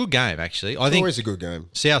 It's a good game, actually. I think Always a good game.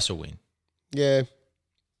 South will win. Yeah.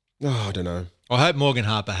 Oh, I don't know. I hope Morgan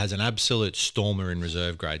Harper has an absolute stormer in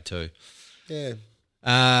reserve grade too. Yeah.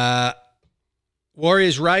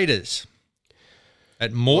 Warriors Raiders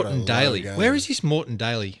at Moreton low Daily. game. Where is this Moreton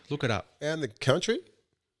Daily? Look it up. Out in the country?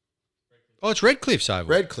 Oh, it's Redcliffe's over.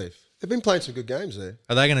 Redcliffe. They've been playing some good games there.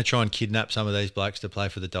 Are they going to try and kidnap some of these blokes to play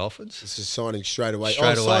for the Dolphins? This is signing straight away.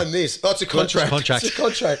 Straight away. Sign this. Oh, it's a contract. Contract. It's a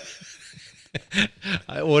contract.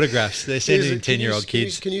 Autographs. They're sending Can you- 10-year-old can you-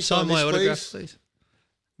 kids. can you sign sign my this, autographs, please?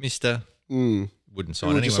 Mister. wouldn't sign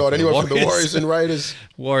Who would anyone. decide from anyone from the Warriors and Raiders?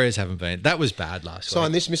 Warriors haven't been. That was bad last week.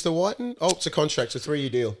 Sign this, Mr. Whiten. Oh, it's a contract. It's a 3-year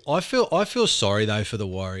deal. I feel sorry though for the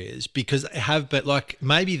Warriors because they have, but like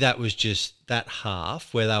maybe that was just that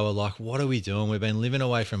half where they were like, "What are we doing? We've been living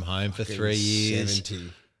away from home for 3 years."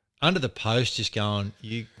 70. Under the post, just going.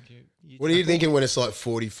 What are you thinking when it's like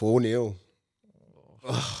 44-0?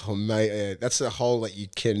 Oh, mate, yeah, that's a hole that you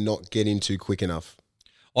cannot get into quick enough.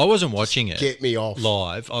 I wasn't watching it. Get me off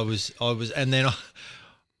live. I was, and then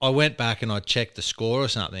I went back and I checked the score or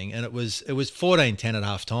something, and it was 14-10 at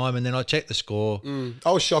half time, and then I checked the score.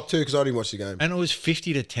 I was shocked too because I didn't watch the game. And it was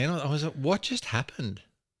 50-10. I was like, what just happened?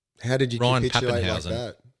 How did you Ryan capitulate like Pappenhausen.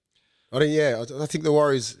 that? I think the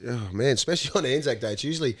Warriors, oh man, especially on Anzac Day, it's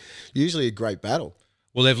usually a great battle.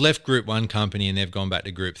 Well, they've left Group 1 company and they've gone back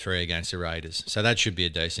to Group 3 against the Raiders. So that should be a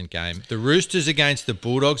decent game. The Roosters against the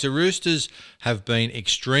Bulldogs. The Roosters have been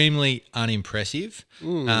extremely unimpressive.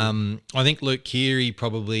 I think Luke Keary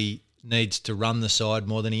probably needs to run the side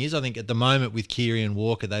more than he is. I think at the moment with Keary and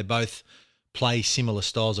Walker, they both play similar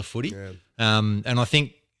styles of footy. Yeah. And I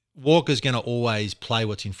think Walker's going to always play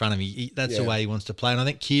what's in front of him. That's the way he wants to play. And I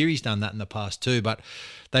think Keary's done that in the past too. But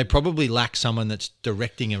they probably lack someone that's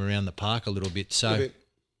directing him around the park a little bit. So...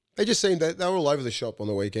 They just seemed that they were all over the shop on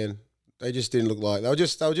the weekend. They just didn't look like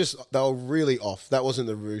they were really off. That wasn't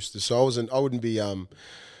the Roosters, so I wouldn't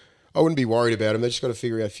be worried about them. They just got to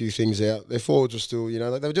figure out a few things out. Their forwards were still, they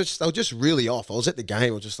were just really off. I was at the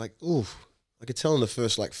game. I was just like, ooh, I could tell in the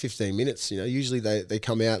first 15 minutes. Usually they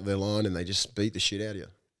come out their line and they just beat the shit out of you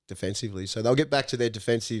defensively. So they'll get back to their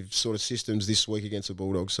defensive sort of systems this week against the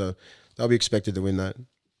Bulldogs. So they'll be expected to win that,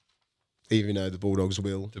 even though the Bulldogs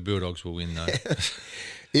will. The Bulldogs will win though.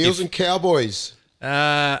 Eels and Cowboys.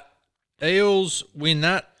 Eels win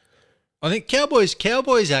that. I think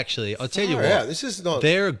Cowboys actually, I'll tell you what. Yeah, this is not.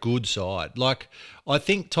 They're a good side. Like, I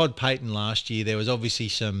think Todd Payton last year, there was obviously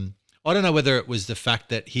some, I don't know whether it was the fact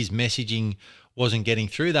that his messaging wasn't getting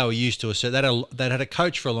through. They were used to it. So they'd had a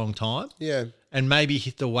coach for a long time. Yeah. And maybe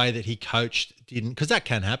the way that he coached didn't, because that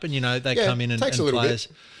can happen, they come in and takes a little players.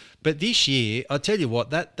 bit. But this year, I'll tell you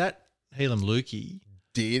what, that Helam Lukey,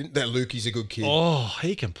 That Lukey's a good kid. oh,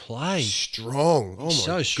 he can play. Strong. Oh, my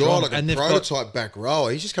so strong. God, like And a they've got- prototype back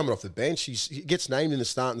rower. He's just coming off the bench. He gets named in the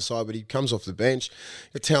starting side, but he comes off the bench.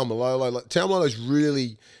 Taumalolo. Taumalolo's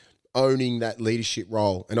really owning that leadership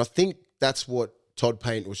role. And I think that's what Todd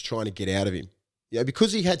Payton was trying to get out of him. Yeah,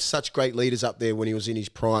 because he had such great leaders up there when he was in his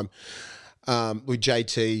prime with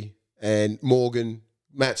JT and Morgan,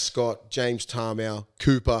 Matt Scott, James Tarmow,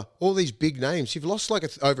 Cooper, all these big names. You've lost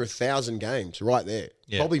over 1,000 games right there,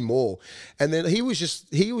 probably more. And then he was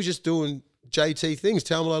just doing JT things,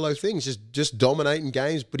 Taumalolo things, just dominating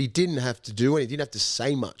games. But he didn't have to do anything. He didn't have to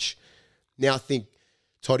say much. Now I think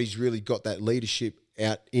Toddy's really got that leadership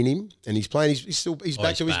out in him, and he's playing. He's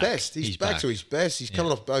back to his best. He's back to his best. He's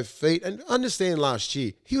coming off both feet. And understand, last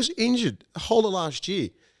year he was injured the whole of last year.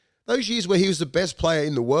 Those years where he was the best player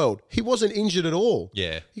in the world, he wasn't injured at all.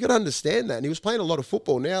 Yeah. You got to understand that. And he was playing a lot of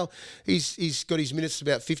football. Now he's got his minutes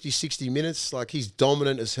about 50, 60 minutes. Like, he's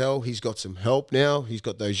dominant as hell. He's got some help now. He's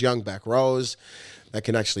got those young back rowers that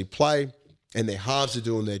can actually play, and their halves are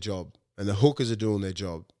doing their job, and the hookers are doing their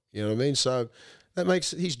job. You know what I mean? So that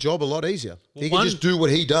makes his job a lot easier. He can just do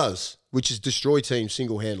what he does, which is destroy teams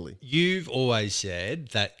single-handedly. You've always said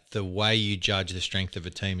that the way you judge the strength of a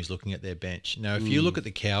team is looking at their bench. Now, if you look at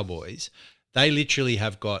the Cowboys, they literally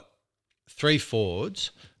have got 3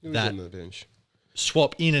 forwards that on the bench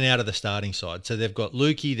swap in and out of the starting side. So they've got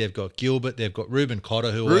Lukey, they've got Gilbert, they've got Ruben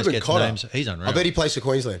Cotter, who always gets names. He's unreal. I bet he plays for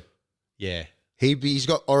Queensland. Yeah. He's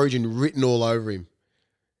got Origin written all over him.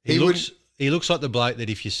 He looks like the bloke that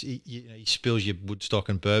if he spills your Woodstock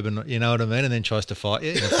and bourbon, you know what I mean, and then tries to fight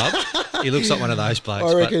you in a pub. He looks like one of those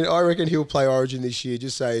blokes. I reckon he'll play Origin this year.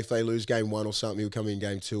 Just say if they lose game 1 or something, he'll come in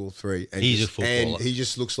game 2 or 3. And he's a footballer. And he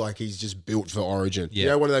just looks like he's just built for Origin. Yeah. You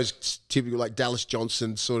know, one of those typical like Dallas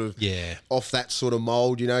Johnson sort of off that sort of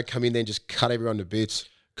mould, come in there and just cut everyone to bits.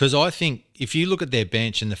 Because I think if you look at their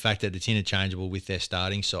bench and the fact that it's interchangeable with their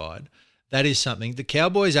starting side, that is something. The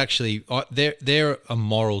Cowboys actually, they're a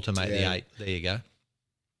moral to make the 8. There you go.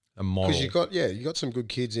 A moral. Because you got some good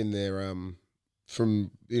kids in there.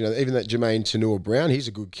 From even that Jermaine Tanua-Brown, he's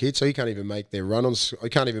a good kid, so he can't even make their run on. He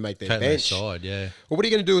can't even make their bench. Side, yeah. Well, what are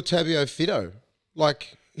you going to do with Tabio Fido?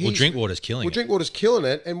 Drinkwater's killing it. Drinkwater's killing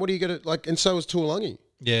it, and what are you going to And so is Tuolangi.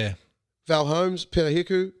 Yeah. Val Holmes,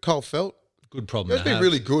 Perahiku, Cole Felt. Good problem. It's been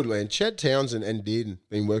really good, man. Chad Townsend and Dearden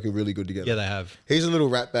been working really good together. Yeah, they have. He's a little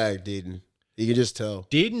rat bag, Dearden. You can just tell.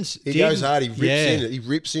 He goes hard. He rips in. He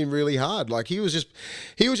rips in really hard. Like he was just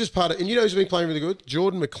part of. And who's been playing really good?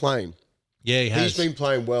 Jordan McLean. Yeah, he has. He's been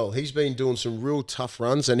playing well. He's been doing some real tough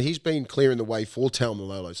runs, and he's been clearing the way for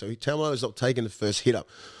Taumalolo. So Taumalolo's not taking the first hit up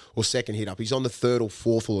or second hit up. He's on the third or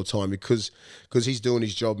fourth all the time because he's doing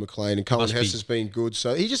his job, McLean, and Cohen Hess has been good.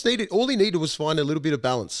 So he just all he needed was find a little bit of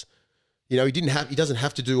balance. He doesn't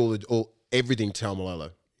have to do everything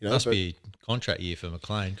Taumalolo. Must be a contract year for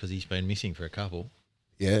McLean because he's been missing for a couple.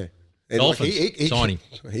 Yeah. And Dolphins, signing.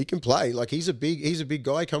 He can play. Like he's a big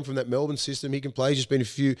guy. Come from that Melbourne system. He can play. He's just been a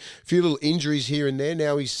few little injuries here and there.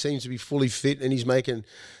 Now he seems to be fully fit and he's making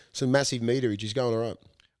some massive meterage. He's going all right.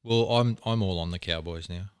 Well, I'm all on the Cowboys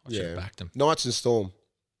now. I should have backed them. Knights and Storm.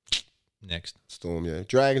 Next. Storm, yeah.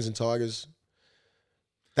 Dragons and Tigers.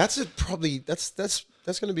 That's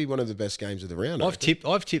going to be one of the best games of the round. I've tipped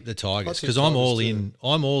the Tigers because I'm all in.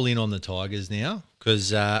 I'm all in on the Tigers now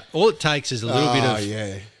because all it takes is a little bit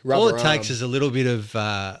of is a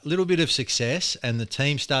little bit of success, and the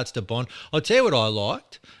team starts to bond. I'll tell you what I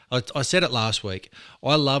liked. I said it last week.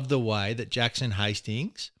 I love the way that Jackson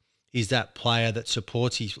Hastings is that player that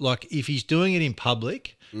supports his. Like if he's doing it in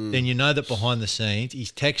public, then you know that behind the scenes he's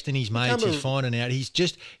texting his mates, he's finding out. He's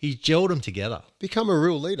gelled them together. Become a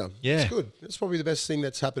real leader. Yeah, it's good. That's probably the best thing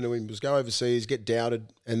that's happened to him was go overseas, get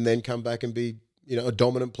doubted, and then come back and be a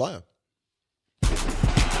dominant player.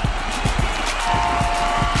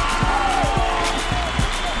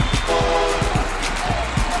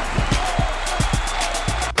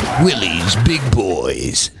 Willie's Big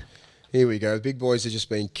Boys. Here we go. The big boys have just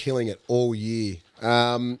been killing it all year.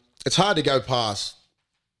 It's hard to go past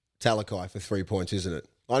Talakai for 3 points, isn't it?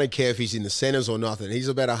 I don't care if he's in the centres or nothing. He's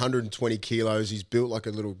about 120 kilos. He's built like a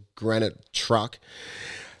little granite truck.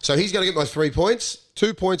 So he's going to get my 3 points.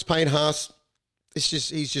 2 points, Payne Haas.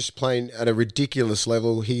 He's just playing at a ridiculous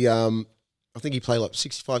level. I think he played like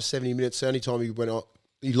 65, 70 minutes. The only time he went off,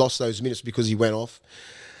 he lost those minutes because he went off.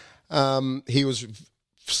 He was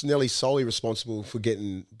nearly solely responsible for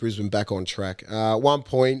getting Brisbane back on track. 1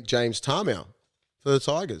 point, James Tamau for the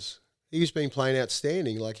Tigers. He's been playing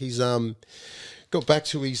outstanding. Like he's got back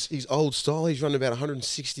to his old style. He's running about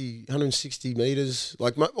 160 metres.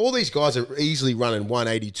 Like all these guys are easily running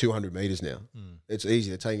 180, 200 metres now. It's easy.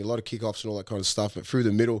 They're taking a lot of kickoffs and all that kind of stuff. But through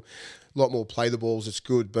the middle, a lot more play the balls. It's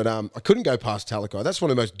good. But I couldn't go past Talakai. That's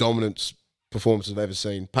one of the most dominant performances I've ever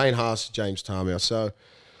seen. Payne Haas, James Tamau. So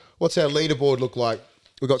what's our leaderboard look like?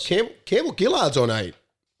 We've got Campbell Gillard's on 8.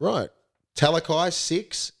 Right. Talakai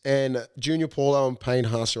 6 and Junior Paulo and Payne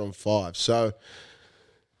Haas are on 5. So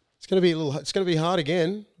it's going to be hard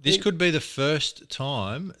again. This could be the first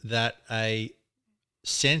time that a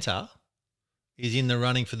centre is in the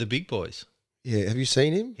running for the big boys. Yeah, have you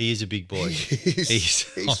seen him? He is a big boy. He's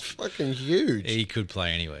fucking huge. He could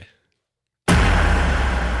play anywhere.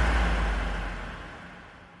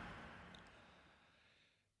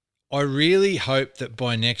 I really hope that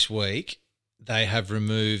by next week they have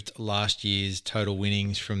removed last year's total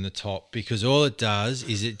winnings from the top because all it does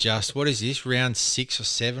is what is this, round 6 or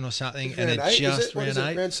 7 or something? And it's just round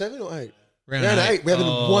 8? Round 7 or 8? Round 8. We haven't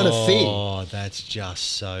won a thing. Oh, that's just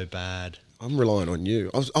so bad. I'm relying on you.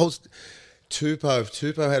 I was Tupou. If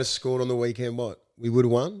Tupou had scored on the weekend, what? We would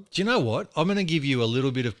have won? Do you know what? I'm going to give you a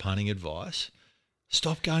little bit of punting advice.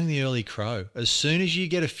 Stop going the early crow. As soon as you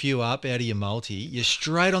get a few up out of your multi, you're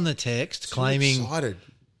straight on the text claiming. Excited.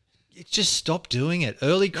 Just stop doing it.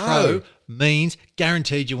 Early crow means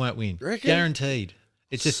guaranteed you won't win. Reckon? Guaranteed.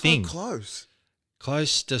 It's a thing. Close.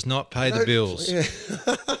 Close does not pay the bills. Yeah.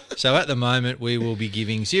 So at the moment, we will be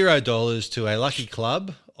giving $0 to a lucky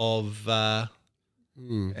club of $0.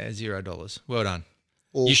 Well done.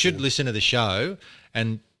 Awful. You should listen to the show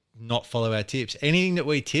and not follow our tips. Anything that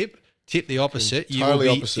we tip the opposite. You will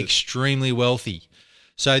be extremely wealthy.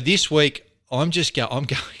 So this week, I'm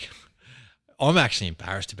actually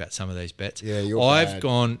embarrassed about some of these bets. Yeah, you're bad.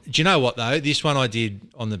 Do you know what though? This one I did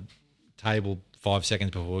on the table 5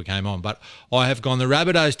 seconds before we came on, but I have gone the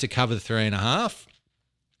Rabbitohs to cover the 3.5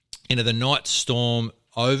 into the Knights Storm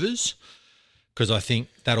overs because I think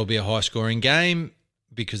that'll be a high scoring game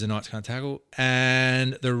because the Knights can't tackle,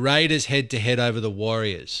 and the Raiders head to head over the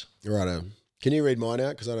Warriors. Righto. Can you read mine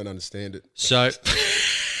out? Because I don't understand it. So,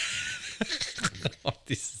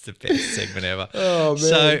 this is the best segment ever. Oh, man.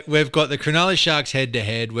 So, we've got the Cronulla Sharks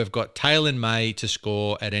head-to-head. We've got Taylor and May to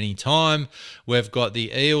score at any time. We've got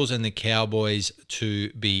the Eels and the Cowboys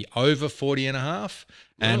to be over 40.5.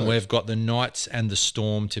 And we've got the Knights and the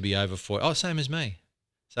Storm to be over 40. Oh, same as me.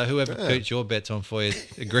 So, whoever puts your bets on for you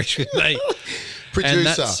agrees with me. Producer. And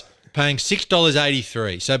that's paying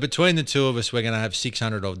 $6.83. So between the two of us, we're going to have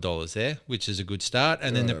 $600 there, which is a good start.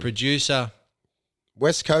 And then the producer,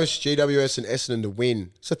 West Coast, GWS, and Essendon to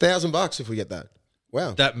win. It's $1,000 if we get that.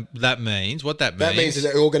 Wow. That means That means that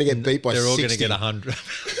they're all going to get beat by 60. They're all going to get 100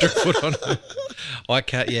 foot on them.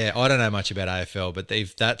 I don't know much about AFL, but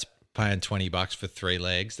if that's paying $20 for 3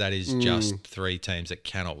 legs, that is just 3 teams that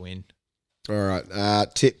cannot win. All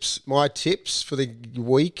right. Tips. My tips for the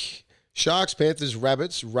week: Sharks, Panthers,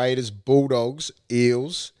 Rabbits, Raiders, Bulldogs,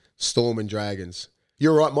 Eels, Storm and Dragons.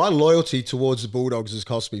 You're right. My loyalty towards the Bulldogs has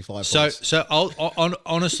cost me 5 points. So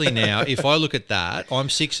honestly now, if I look at that, I'm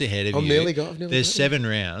 6 ahead of you. There's 7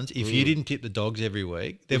 rounds. If you didn't tip the Dogs every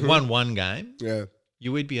week, they've won 1 game. Yeah.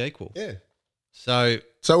 You would be equal. Yeah. So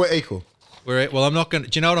we're equal. I'm not going to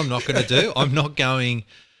 – do you know what I'm not going to do? I'm not going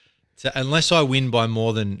to – unless I win by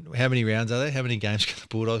more than – how many rounds are there? How many games can the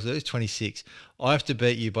Bulldogs do? It's 26. I have to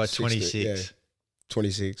beat you by 26. Yeah.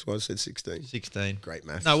 26. Well, I said 16. 16. Great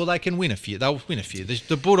maths. No, well, they can win a few. They'll win a few.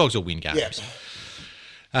 The Bulldogs will win games.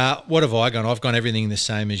 Yeah. What have I gone? I've gone everything the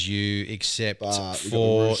same as you except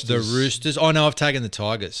for the Roosters. Oh, no, I've taken the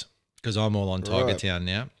Tigers because I'm all on Tiger Town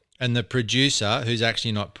now. And the producer, who's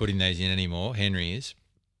actually not putting these in anymore, Henry is.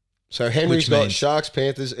 So Henry's got Sharks,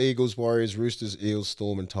 Panthers, Eagles, Warriors, Roosters, Eels,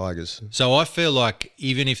 Storm and Tigers. So I feel like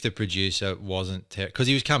even if the producer wasn't – because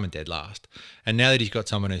he was coming dead last. And now that he's got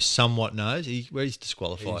someone who somewhat knows, he's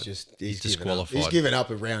disqualified. He's disqualified. He's given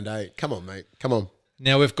up at round 8. Come on, mate. Come on.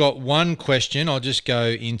 Now we've got one question. I'll just go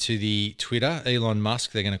into the Twitter. Elon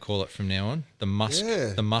Musk, they're going to call it from now on. The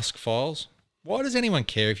Musk files. Why does anyone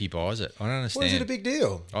care if he buys it? I don't understand. Why is it a big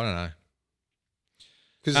deal? I don't know.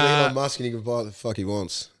 Because Elon Musk and he can buy what the fuck he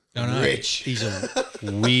wants. I know. Rich. He's a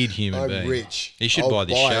weird human being. I'm rich. He should buy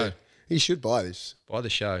this show. It. He should buy this. Buy the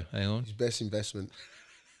show, Elon. His best investment.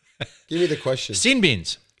 Give me the question. Sin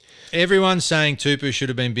bins. Everyone's saying Tupu should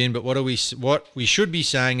have been binned, but what we should be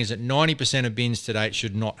saying is that 90% of bins to date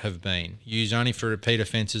should not have been used only for repeat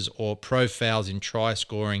offences or pro fouls in try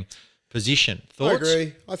scoring position. Thoughts? I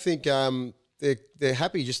agree. I think they're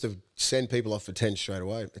happy just to send people off for 10 straight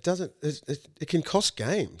away. It doesn't. It can cost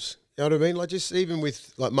games. You know what I mean? Like just even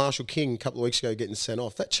with like Marshall King a couple of weeks ago getting sent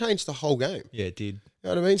off, that changed the whole game. Yeah, it did. You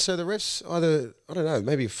know what I mean? So the refs either, I don't know,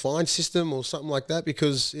 maybe a fine system or something like that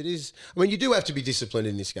because it is, I mean, you do have to be disciplined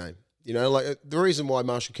in this game. You know, like the reason why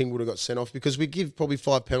Marshall King would have got sent off because we give probably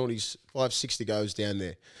 5 penalties, 5-60 goes down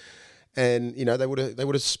there. And, you know, they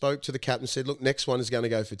would have spoke to the captain and said, look, next one is going to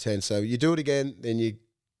go for 10. So you do it again, then you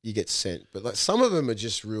get sent. But like some of them are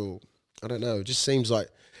just real, I don't know, it just seems like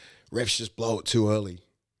refs just blow it too early.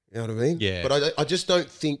 You know what I mean? Yeah. But I just don't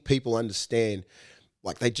think people understand,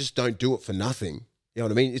 like they just don't do it for nothing. You know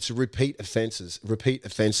what I mean? It's repeat offences.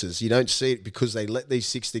 You don't see it because they let these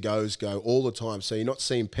 60 goes go all the time. So you're not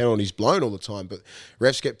seeing penalties blown all the time, but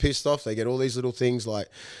refs get pissed off. They get all these little things like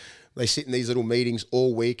they sit in these little meetings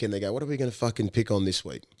all week and they go, what are we going to fucking pick on this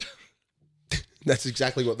week? That's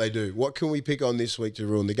exactly what they do. What can we pick on this week to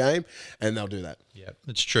ruin the game? And they'll do that. Yeah,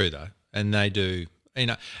 it's true though. And they do. You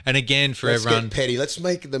know, and again, for Let's everyone, get petty. Let's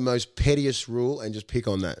make the most pettiest rule and just pick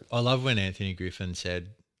on that. I love when Anthony Griffin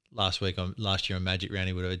said last year on Magic Round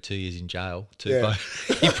he would have had 2 years in jail. He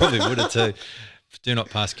probably would have too. Do not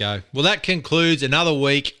pass go. Well, that concludes another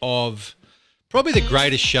week of probably the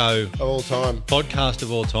greatest show of all time, podcast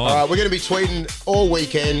of all time. All right, we're going to be tweeting all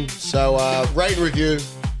weekend. So rate and review,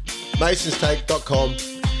 masonstake.com.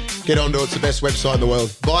 Get onto it. It's the best website in the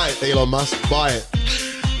world. Buy it, Elon Musk. Buy it.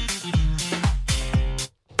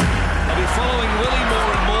 Following Willie more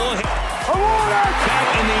and more. Back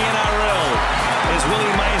in the NRL is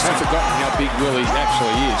Willie Mason. I've forgotten how big Willie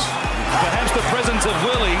actually is. Perhaps the presence of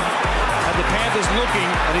Willie had the Panthers looking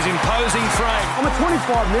at his imposing frame. I'm a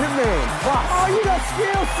 25-minute man. Oh, you got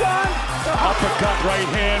skill, son. Uppercut right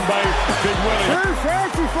hand by Big Willie. Too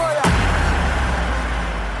fancy for you.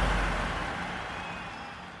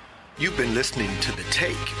 You've been listening to The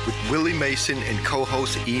Take with Willie Mason and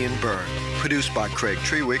co-host Ian Byrne. Produced by Craig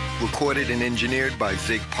Trewick, recorded and engineered by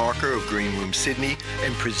Zig Parker of Green Room Sydney,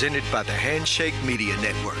 and presented by the Handshake Media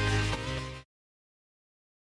Network.